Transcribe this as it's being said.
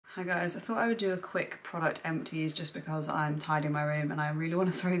Hi guys, I thought I would do a quick product empties just because I'm tidying my room and I really want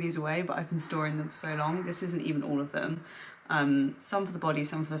to throw these away, but I've been storing them for so long. This isn't even all of them. Some for the body,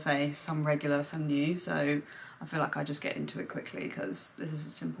 some for the face, some regular, some new, so I feel like I just get into it quickly because this is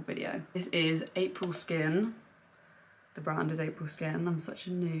a simple video. This is April Skin. The brand is April Skin. I'm such a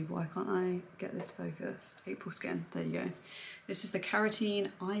noob, why can't I get this to focus? April Skin, there you go. This is the Keratin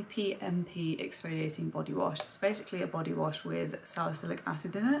IPMP Exfoliating Body Wash. It's basically a body wash with salicylic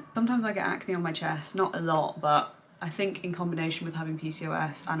acid in it. Sometimes I get acne on my chest, not a lot, but I think in combination with having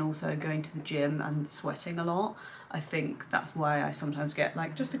PCOS and also going to the gym and sweating a lot, I think that's why I sometimes get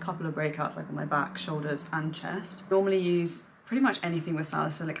like just a couple of breakouts like on my back, shoulders and chest. I normally use pretty much anything with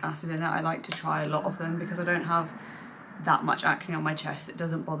salicylic acid in it. I like to try a lot of them because I don't have that much acne on my chest. It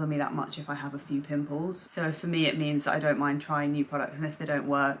doesn't bother me that much if I have a few pimples. So for me it means that I don't mind trying new products, and if they don't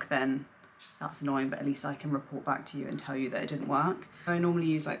work then that's annoying, but at least I can report back to you and tell you that it didn't work. I normally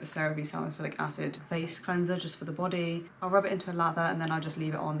use like the CeraVe salicylic acid face cleanser just for the body. I'll rub it into a lather and then I'll just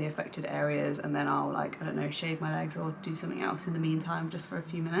leave it on the affected areas, and then I'll like, I don't know, shave my legs or do something else in the meantime just for a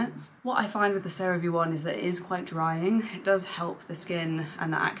few minutes. What I find with the CeraVe one is that it is quite drying. It does help the skin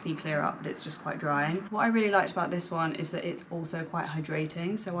and the acne clear up, but it's just quite drying. What I really liked about this one is that it's also quite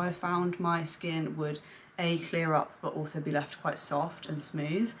hydrating. So I found my skin would clear up but also be left quite soft and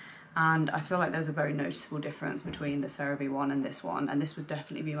smooth. And I feel like there's a very noticeable difference between the CeraVe one, and this would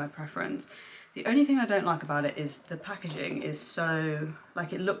definitely be my preference. The only thing I don't like about it is the packaging is so,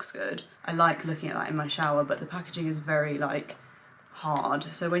 like, it looks good. I like looking at that in my shower, but the packaging is very, like,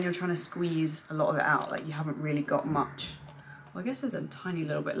 hard. So when you're trying to squeeze a lot of it out, like, you haven't really got much. Well, I guess there's a tiny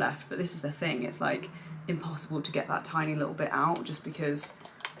little bit left, but this is the thing, it's like impossible to get that tiny little bit out just because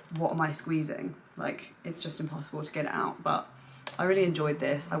what am I squeezing? Like, it's just impossible to get it out. But I really enjoyed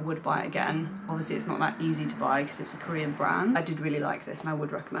this. I would buy it again. Obviously it's not that easy to buy because it's a Korean brand. I did really like this and I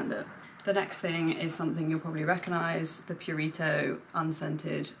would recommend it. The next thing is something you'll probably recognise, the Purito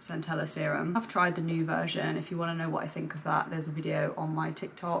Unscented Centella Serum. I've tried the new version. If you want to know what I think of that, there's a video on my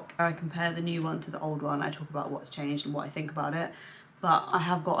TikTok where I compare the new one to the old one. I talk about what's changed and what I think about it. But I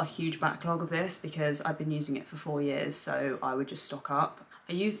have got a huge backlog of this because I've been using it for 4 years, so I would just stock up.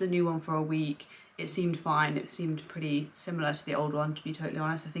 I used the new one for a week. It seemed fine. It seemed pretty similar to the old one, to be totally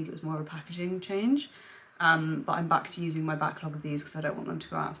honest. I think it was more of a packaging change. But I'm back to using my backlog of these because I don't want them to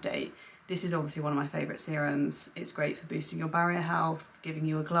go out of date. This is obviously one of my favourite serums. It's great for boosting your barrier health, giving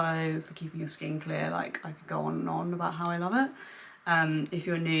you a glow, for keeping your skin clear. Like, I could go on and on about how I love it. If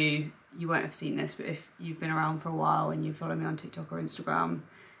you're new, you won't have seen this, but if you've been around for a while and you follow me on TikTok or Instagram,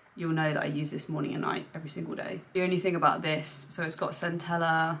 you'll know that I use this morning and night every single day. The only thing about this, so it's got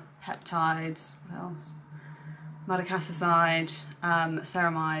centella, peptides, what else? Madecassoside,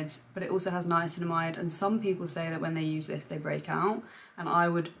 ceramides, but it also has niacinamide, and some people say that when they use this they break out, and I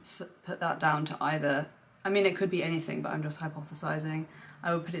would put that down to either, I mean it could be anything, but I'm just hypothesizing.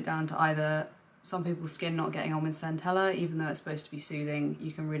 I would put it down to either some people's skin not getting on with centella, even though it's supposed to be soothing,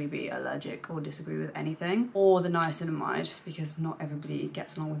 you can really be allergic or disagree with anything. Or the niacinamide, because not everybody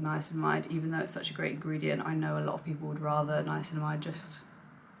gets along with niacinamide, even though it's such a great ingredient. I know a lot of people would rather niacinamide just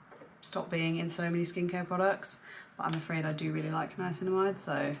stop being in so many skincare products, but I'm afraid I do really like niacinamide,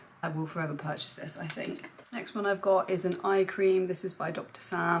 so I will forever purchase this, I think. Next one I've got is an eye cream. This is by Dr.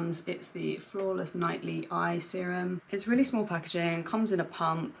 Sam's. It's the Flawless Nightly Eye Serum. It's really small packaging, comes in a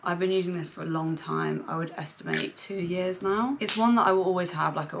pump. I've been using this for a long time. I would estimate 2 years now. It's one that I will always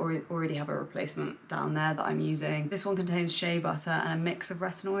have, like I already have a replacement down there that I'm using. This one contains shea butter and a mix of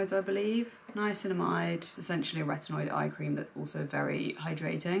retinoids, I believe. Niacinamide. It's essentially a retinoid eye cream that's also very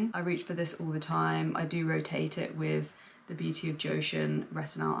hydrating. I reach for this all the time. I do rotate it with the Beauty of Joshin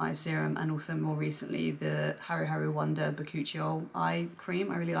Retinol Eye Serum, and also more recently the Hari Hari Wonder Bakuchiol Eye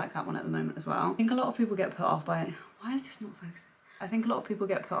Cream. I really like that one at the moment as well. I think a lot of people get put off by, why is this not focusing? I think a lot of people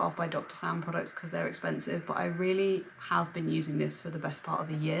get put off by Dr. Sam products because they're expensive, but I really have been using this for the best part of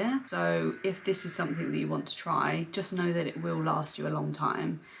a year. So if this is something that you want to try, just know that it will last you a long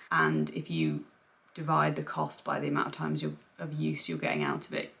time. And if you divide the cost by the amount of times of use you're getting out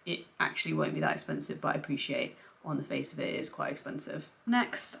of it, it actually won't be that expensive, but I appreciate on the face of it is quite expensive.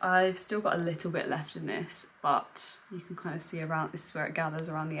 Next, I've still got a little bit left in this, but you can kind of see around, this is where it gathers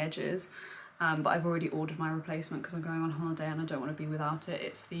around the edges. But I've already ordered my replacement because I'm going on holiday and I don't want to be without it.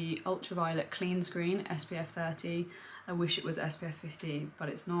 It's the Ultraviolet Clean Screen SPF 30. I wish it was SPF 50, but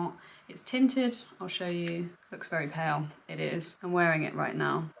it's not. It's tinted, I'll show you. Looks very pale, it is. I'm wearing it right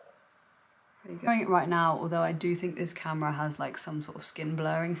now. I'm wearing it right now, although I do think this camera has like some sort of skin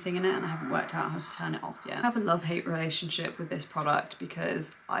blurring thing in it and I haven't worked out how to turn it off yet. I have a love-hate relationship with this product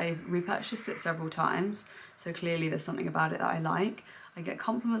because I've repurchased it several times, so clearly there's something about it that I like. I get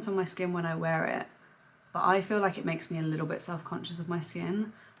compliments on my skin when I wear it, but I feel like it makes me a little bit self-conscious of my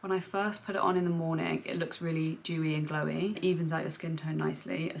skin. When I first put it on in the morning, it looks really dewy and glowy. It evens out your skin tone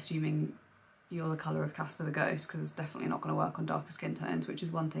nicely, assuming you're the colour of Casper the Ghost, because it's definitely not going to work on darker skin tones, which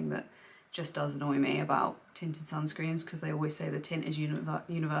is one thing that just does annoy me about tinted sunscreens, because they always say the tint is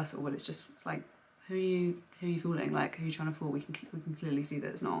universal, but it's like, who are you fooling? Like, who are you trying to fool? We can clearly see that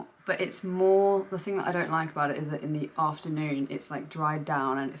it's not. But it's more, the thing that I don't like about it is that in the afternoon it's like dried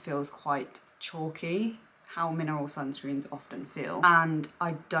down and it feels quite chalky, how mineral sunscreens often feel, and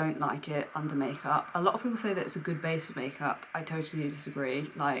I don't like it under makeup. A lot of people say that it's a good base for makeup. I totally disagree.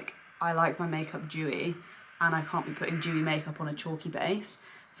 Like, I like my makeup dewy, and I can't be putting dewy makeup on a chalky base.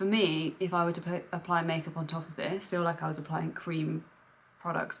 For me, if I were to apply makeup on top of this, I feel like I was applying cream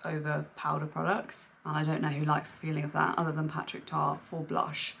products over powder products, and I don't know who likes the feeling of that other than Patrick Tar for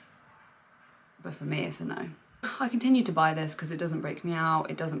blush, but for me it's a no. I continue to buy this because it doesn't break me out,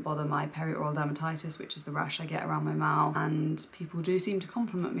 it doesn't bother my perioral dermatitis, which is the rash I get around my mouth, and people do seem to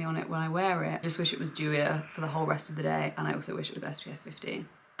compliment me on it when I wear it. I just wish it was dewier for the whole rest of the day, and I also wish it was SPF 50.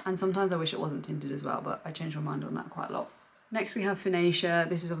 And sometimes I wish it wasn't tinted as well, but I change my mind on that quite a lot. Next we have Finacea.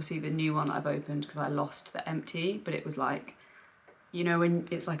 This is obviously the new one that I've opened because I lost the empty, but it was like, you know when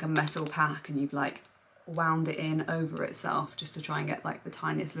it's like a metal pack and you've like wound it in over itself just to try and get like the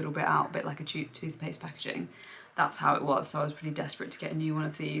tiniest little bit out, a bit like a toothpaste packaging. That's how it was, so I was pretty desperate to get a new one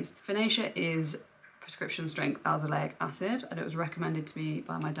of these. Finacea is prescription strength azelaic acid, and it was recommended to me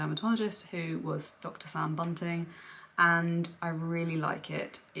by my dermatologist, who was Dr. Sam Bunting, and I really like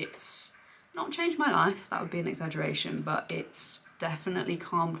it. It's not changed my life, that would be an exaggeration, but it's definitely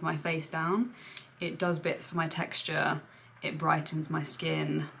calmed my face down. It does bits for my texture, it brightens my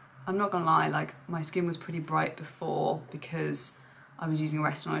skin. I'm not gonna lie, like my skin was pretty bright before because I was using a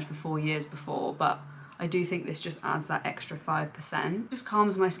retinoid for 4 years before, but I do think this just adds that extra 5%. It just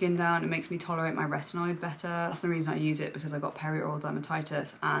calms my skin down, it makes me tolerate my retinoid better. That's the reason I use it, because I got perioral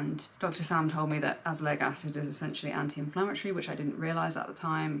dermatitis, and Dr. Sam told me that azelaic acid is essentially anti-inflammatory, which I didn't realise at the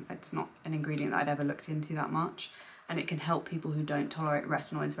time. It's not an ingredient that I'd ever looked into that much, and it can help people who don't tolerate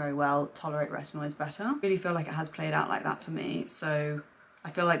retinoids very well tolerate retinoids better. I really feel like it has played out like that for me, so I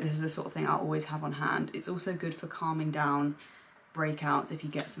feel like this is the sort of thing I'll always have on hand. It's also good for calming down breakouts. If you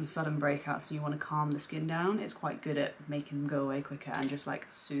get some sudden breakouts and you want to calm the skin down, it's quite good at making them go away quicker and just like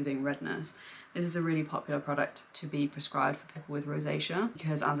soothing redness. This is a really popular product to be prescribed for people with rosacea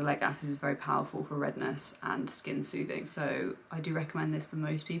because azelaic acid is very powerful for redness and skin soothing. So I do recommend this for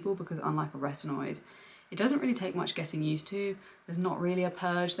most people because unlike a retinoid, it doesn't really take much getting used to. There's not really a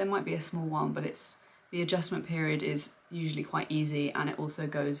purge. There might be a small one, but the adjustment period is usually quite easy, and it also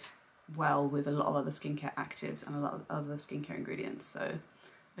goes well with a lot of other skincare actives and a lot of other skincare ingredients, so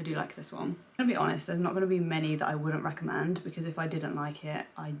I do like this one. I'm gonna be honest, there's not gonna be many that I wouldn't recommend, because if I didn't like it,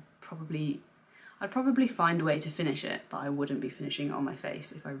 I'd probably find a way to finish it, but I wouldn't be finishing it on my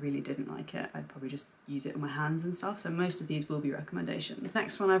face if I really didn't like it. I'd probably just use it on my hands and stuff, so most of these will be recommendations.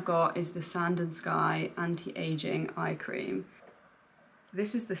 Next one I've got is the Sand and Sky Anti-Aging Eye Cream.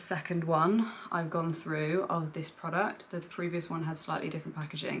 This is the second one I've gone through of this product. The previous one had slightly different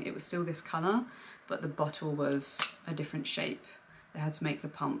packaging. It was still this colour, but the bottle was a different shape. They had to make the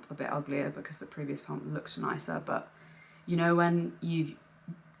pump a bit uglier because the previous pump looked nicer, but you know when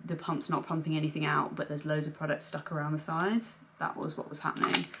the pump's not pumping anything out, but there's loads of product stuck around the sides? That was what was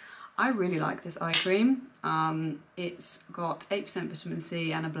happening. I really like this eye cream. It's got 8% vitamin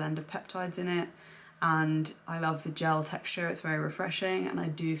C and a blend of peptides in it. And I love the gel texture, it's very refreshing, and I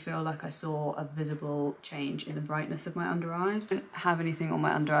do feel like I saw a visible change in the brightness of my under eyes. I don't have anything on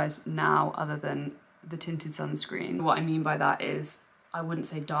my under eyes now other than the tinted sunscreen. What I mean by that is, I wouldn't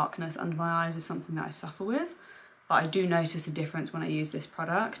say darkness under my eyes is something that I suffer with, but I do notice a difference when I use this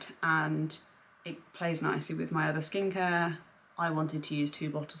product, and it plays nicely with my other skincare. I wanted to use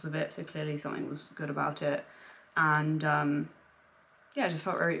 2 bottles of it, so clearly something was good about it. And yeah, it just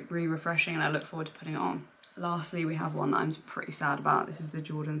felt really refreshing, and I look forward to putting it on. Lastly, we have one that I'm pretty sad about. This is the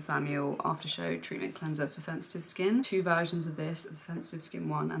Jordan Samuel After Show Treatment Cleanser for Sensitive Skin. 2 versions of this, the sensitive skin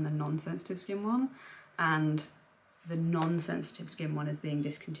one and the non-sensitive skin one. And the non-sensitive skin one is being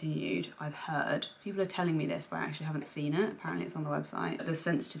discontinued, I've heard. People are telling me this, but I actually haven't seen it. Apparently it's on the website. The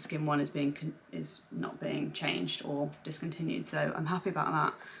sensitive skin one is not being changed or discontinued, so I'm happy about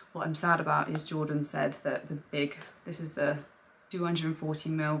that. What I'm sad about is Jordan said that this is the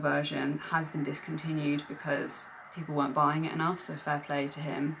 240ml version has been discontinued because people weren't buying it enough, so fair play to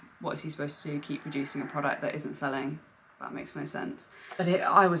him. What is he supposed to do? Keep producing a product that isn't selling that makes no sense. But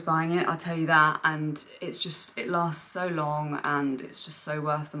I was buying it, I'll tell you that, and it's just, it lasts so long and it's just so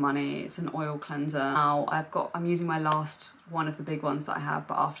worth the money. It's an oil cleanser. Now I'm using my last one of the big ones that I have,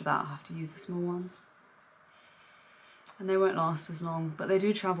 but after that I'll have to use the small ones. And they won't last as long, but they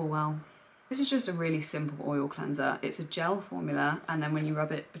do travel well. This is just a really simple oil cleanser. It's a gel formula, and then when you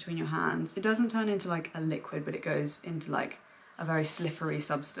rub it between your hands, it doesn't turn into like a liquid, but it goes into like a very slippery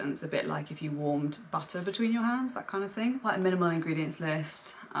substance, a bit like if you warmed butter between your hands, that kind of thing. Quite a minimal ingredients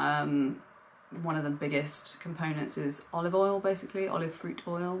list. One of the biggest components is olive oil, basically, olive fruit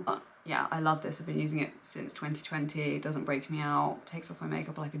oil. But yeah, I love this. I've been using it since 2020. It doesn't break me out, it takes off my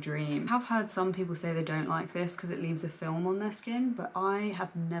makeup like a dream. I've heard some people say they don't like this because it leaves a film on their skin, but I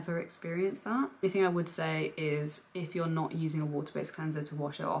have never experienced that. The only thing I would say is if you're not using a water-based cleanser to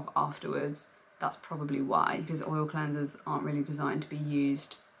wash it off afterwards, that's probably why, because oil cleansers aren't really designed to be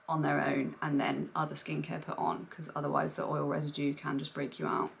used on their own and then other skincare put on, because otherwise the oil residue can just break you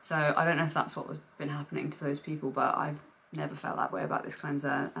out. So I don't know if that's what was been happening to those people, but I've never felt that way about this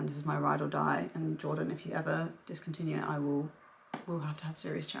cleanser, and this is my ride or die. And Jordan, if you ever discontinue it, we'll have to have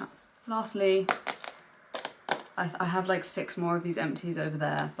serious chats. Lastly, I have like 6 more of these empties over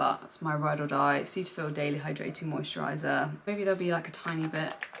there, but it's my ride or die Cetaphil Daily Hydrating Moisturiser. Maybe there'll be like a tiny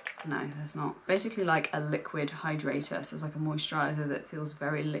bit. No, there's not. Basically like a liquid hydrator, so it's like a moisturiser that feels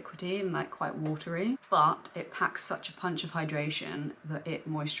very liquidy and like quite watery, but it packs such a punch of hydration that it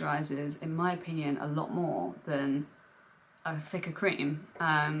moisturises, in my opinion, a lot more than a thicker cream.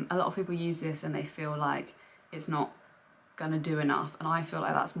 A lot of people use this and they feel like it's not gonna do enough, and I feel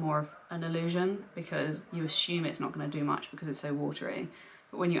like that's more of an illusion because you assume it's not gonna do much because it's so watery.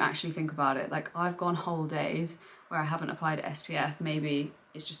 But when you actually think about it, like I've gone whole days where I haven't applied SPF, maybe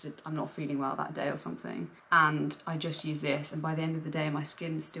it's just I'm not feeling well that day or something, and I just use this, and by the end of the day my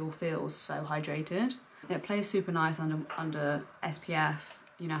skin still feels so hydrated. It plays super nice under SPF.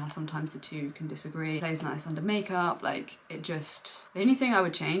 You know how sometimes the two can disagree. It plays nice under makeup, like it just... The only thing I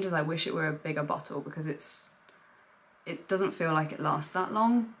would change is I wish it were a bigger bottle because it doesn't feel like it lasts that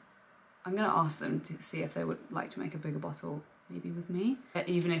long. I'm gonna ask them to see if they would like to make a bigger bottle, maybe with me. But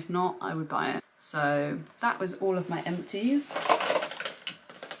even if not, I would buy it. So that was all of my empties.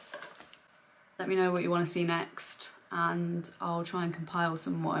 Let me know what you want to see next, and I'll try and compile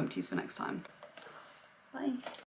some more empties for next time. Bye.